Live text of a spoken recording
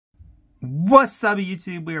What's up,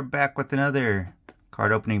 YouTube? We are back with another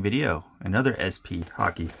card opening video, another SP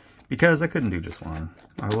hockey, because I couldn't do just one.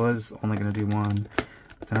 I was only going to do one,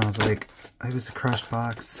 but then I was like, it was a crushed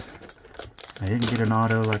box. I didn't get an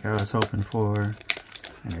auto like I was hoping for,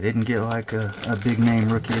 and I didn't get like a big name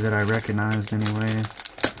rookie that I recognized anyways.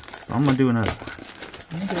 So I'm going to do another one.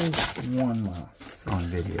 I'm going to do one last on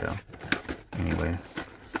video. Anyways,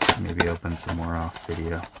 maybe open some more off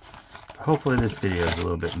video. Hopefully this video is a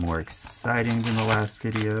little bit more exciting than the last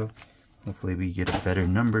video. Hopefully we get a better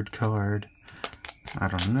numbered card. I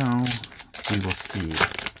don't know. We will see.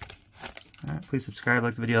 Alright, please subscribe,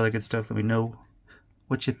 like the video, all that good stuff. Let me know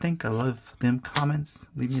what you think. I love them comments.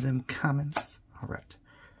 Leave me them comments. Alright.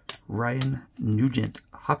 Ryan Nugent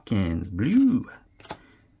Hopkins, blue.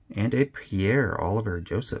 And a Pierre-Olivier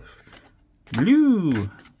Joseph,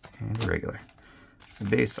 blue. And regular. The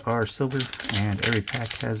base are silver, and every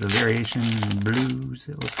pack has a variation in blues,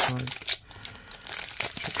 it looks like.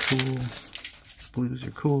 Which are cool. Blues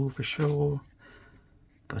are cool for sure.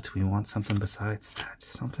 But we want something besides that.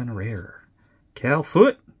 Something rare. Cal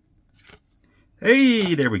Foot!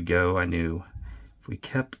 Hey, there we go. I knew if we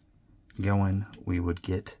kept going, we would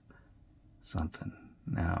get something.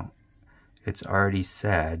 Now, it's already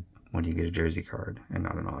sad when you get a jersey card and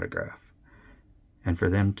not an autograph. And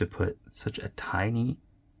for them to put such a tiny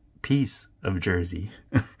piece of jersey.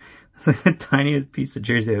 It's like the tiniest piece of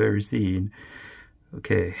jersey I've ever seen.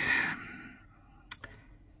 Okay.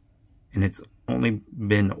 And it's only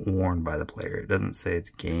been worn by the player. It doesn't say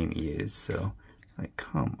it's game used. So, like,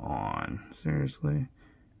 come on. Seriously?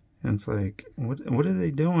 And it's like, what are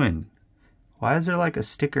they doing? Why is there like a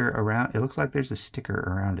sticker around? It looks like there's a sticker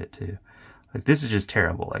around it too. Like, this is just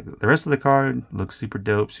terrible. Like, the rest of the card looks super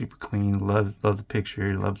dope, super clean. Love the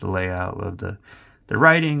picture, love the layout, love the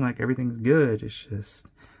writing. Like, everything's good. It's just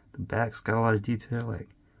the back's got a lot of detail. Like,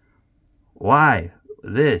 why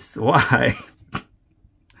this? Why?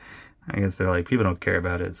 I guess they're like, people don't care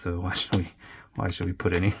about it, so why should we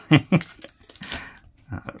put anything?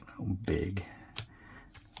 I don't know, big.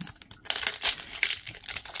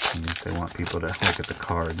 I guess they want people to look at the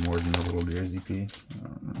card more than the little jersey piece. I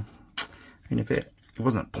don't know. I mean, if it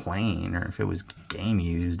wasn't plain, or if it was game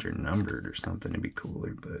used or numbered or something, it'd be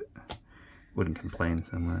cooler, but wouldn't complain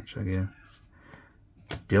so much, I guess.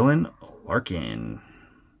 Dylan Larkin.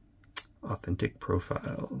 Authentic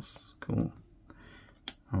profiles. Cool.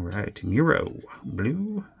 Alright, Miro.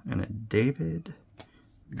 Blue. And a David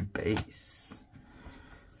base.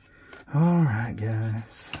 Alright,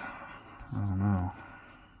 guys. I don't know.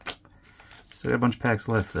 Still got a bunch of packs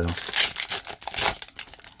left, though.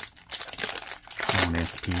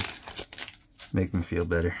 SP. Make me feel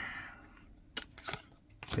better.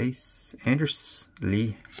 Base. Anders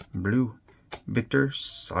Lee. Blue. Victor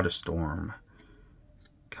Soderstrom.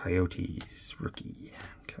 Coyotes. Rookie.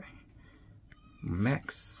 Okay.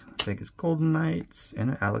 Max. I think it's Golden Knights.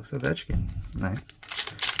 And an Alex Ovechkin. Nice.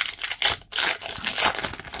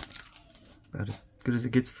 About as good as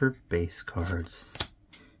it gets for base cards.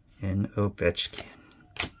 And Ovechkin.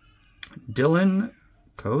 Dylan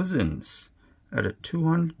Cozens. At a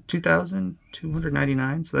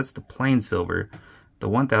 2,299, so that's the plain silver. The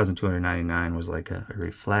 1,299 was like a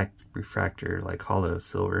refractor, like hollow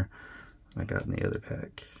silver I got in the other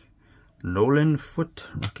pack. Nolan Foote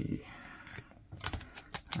rookie.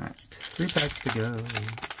 Alright, 3 packs to go.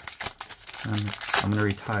 I'm gonna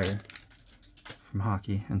retire from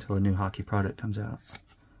hockey until a new hockey product comes out.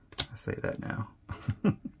 I say that now.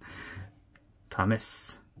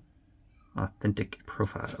 Thomas. Authentic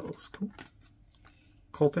profiles. Cool.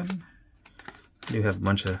 Colton. I do have a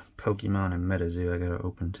bunch of Pokemon and MetaZoo I gotta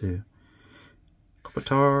open too.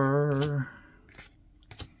 Kopitar.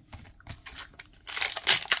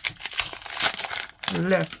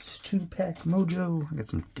 Left 2-pack mojo. I got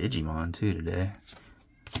some Digimon too today.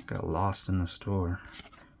 Got lost in the store.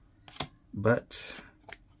 But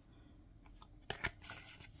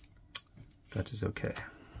that is okay.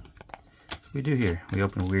 So we do here. We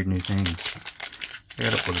open weird new things. I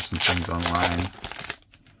gotta order some things online.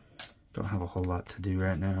 Don't have a whole lot to do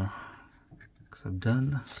right now because I've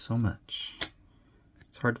done so much.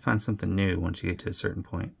 It's hard to find something new once you get to a certain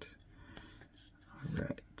point.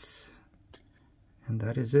 Alright. And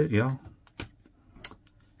that is it, y'all.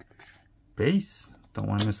 Base. Don't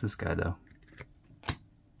want to miss this guy, though.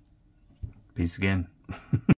 Peace again.